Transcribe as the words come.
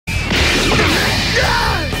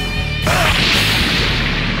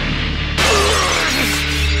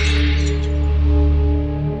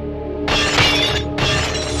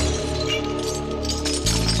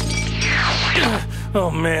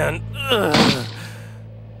man. Ugh.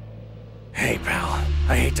 Hey, pal.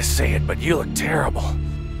 I hate to say it, but you look terrible.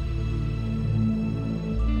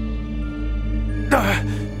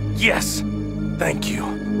 Yes. Thank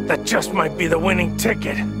you. That just might be the winning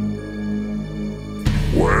ticket.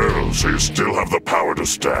 Well, so you still have the power to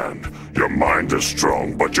stand. Your mind is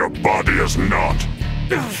strong, but your body is not.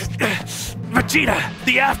 Vegeta,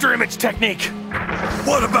 the afterimage technique.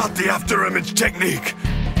 What about the afterimage technique?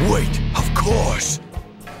 Wait, of course.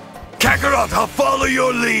 Kakarot, I'll follow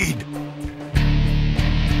your lead.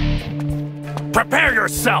 Prepare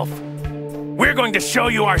yourself. We're going to show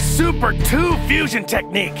you our Super 2 fusion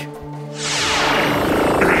technique.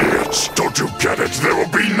 Idiots, don't you get it? There will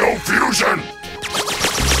be no fusion!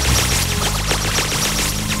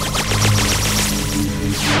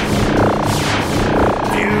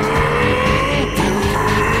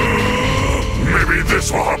 Maybe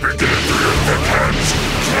this will help you get it through your thick hands.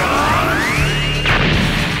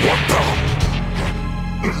 What the?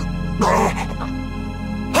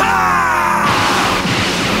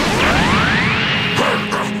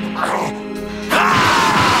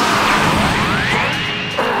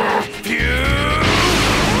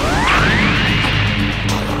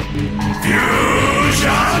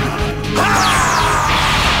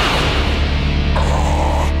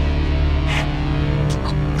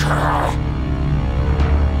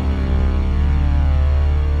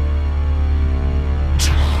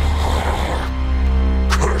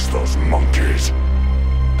 Curse those monkeys.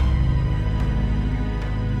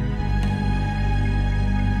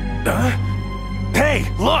 Hey,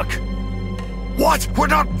 look! What? We're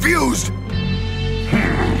not fused!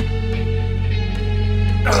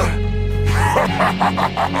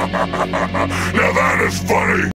 Now that is funny!